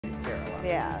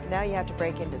Yeah, now you have to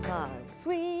break into song.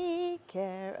 Sweet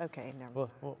care. Okay, never mind.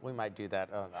 Well, we might do that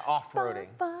off-roading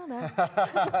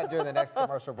Ba-ba-da. during the next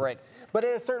commercial break. But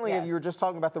it certainly, Yes. you were just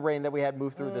talking about the rain that we had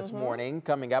moved through this morning,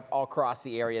 coming up all across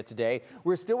the area today.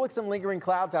 We're still with some lingering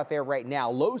clouds out there right now.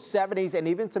 Low 70s and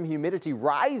even some humidity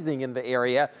rising in the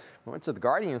area. We went to the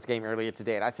Guardians game earlier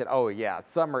today, and I said, oh yeah,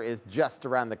 summer is just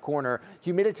around the corner.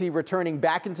 Humidity returning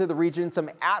back into the region. Some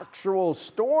actual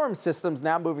storm systems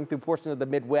now moving through portions of the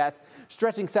Midwest,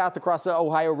 stretching south across the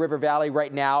Ohio River Valley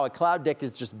right now. A cloud deck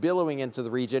is just billowing into the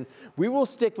region. We will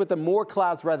stick with the more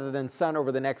clouds rather than sun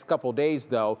over the next couple days,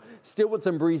 though. Still with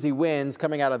some breezy winds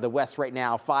coming out of the west right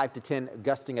now, 5 to 10,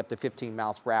 gusting up to 15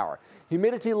 miles per hour.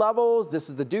 Humidity levels, this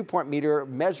is the dew point meter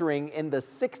measuring in the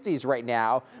 60s right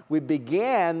now. We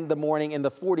began the morning in the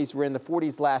 40s. We're in the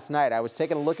 40s last night. I was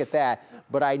taking a look at that,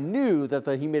 but I knew that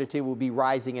the humidity will be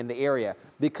rising in the area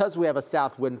because we have a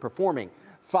south wind performing.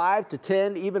 5 to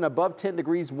 10, even above 10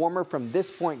 degrees warmer from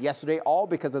this point yesterday, all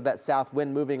because of that south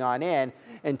wind moving on in.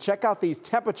 And check out these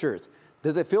temperatures.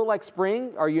 Does it feel like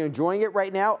spring? Are you enjoying it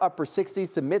right now? Upper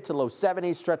 60s to mid to low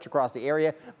 70s stretch across the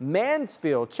area.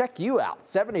 Mansfield, check you out,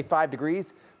 75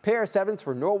 degrees. Pair of 7s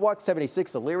for Norwalk,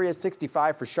 76 Elyria,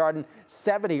 65 for Chardon,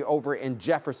 70 over in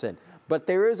Jefferson. But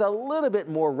there is a little bit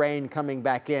more rain coming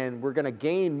back in. We're going to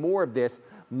gain more of this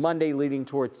Monday leading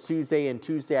towards Tuesday. And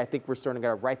Tuesday, I think we're starting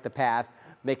to right the path,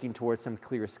 making towards some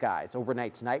clear skies.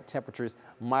 Overnight tonight, temperatures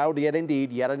mild yet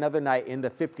indeed, yet another night in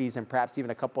the 50s and perhaps even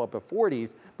a couple upper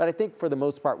 40s. But I think for the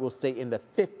most part, we'll stay in the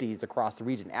 50s across the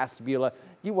region. Ashtabula,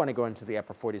 you want to go into the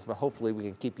upper 40s, but hopefully we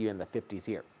can keep you in the 50s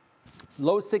here.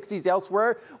 Low 60s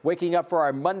elsewhere, waking up for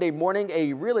our Monday morning,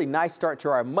 a really nice start to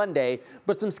our Monday,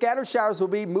 but some scattered showers will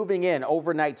be moving in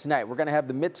overnight tonight. We're going to have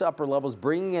the mid to upper levels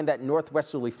bringing in that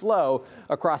northwesterly flow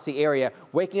across the area.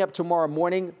 Waking up tomorrow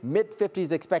morning, mid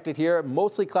 50s expected here,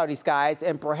 mostly cloudy skies,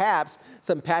 and perhaps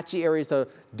some patchy areas of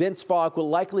dense fog will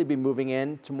likely be moving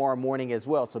in tomorrow morning as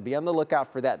well. So be on the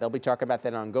lookout for that. They'll be talking about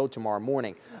that on Go tomorrow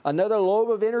morning. Another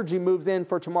lobe of energy moves in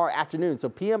for tomorrow afternoon. So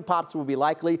PM pops will be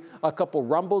likely. A couple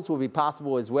rumbles will be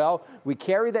possible as well. We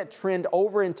carry that trend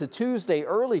over into Tuesday,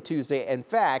 early Tuesday. In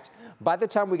fact, by the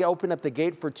time we open up the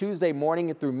gate for Tuesday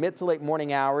morning through mid to late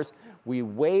morning hours, we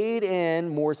wade in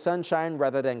more sunshine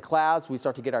rather than clouds. We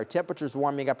start to get our temperatures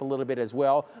warming up a little bit as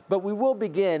well. But we will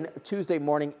begin Tuesday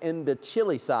morning in the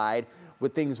chilly side,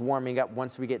 with things warming up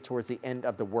once we get towards the end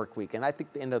of the work week. And I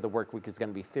think the end of the work week is going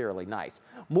to be fairly nice.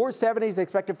 More 70s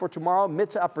expected for tomorrow,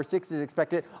 mid to upper 60s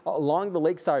expected along the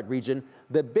lakeside region.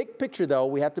 The big picture, though,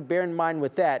 we have to bear in mind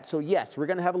with that. So yes, we're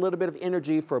going to have a little bit of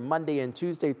energy for Monday and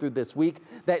Tuesday through this week.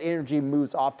 That energy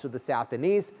moves off to the south and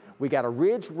east. We got a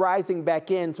ridge rising back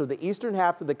in, so the eastern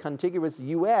half of the contiguous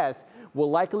U.S. will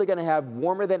likely going to have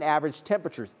warmer than average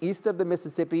temperatures east of the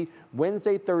Mississippi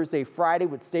Wednesday, Thursday, Friday,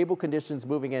 with stable conditions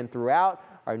moving in throughout.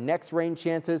 Our next rain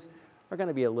chances are going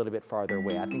to be a little bit farther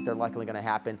away. I think they're likely going to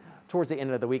happen towards the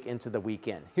end of the week into the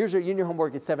weekend. Here's your Union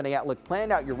Homework at 7 a.m. Outlook.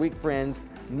 Plan out your week, friends.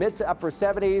 Mid to upper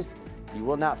 70s. You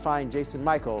will not find Jason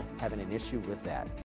Mikell having an issue with that.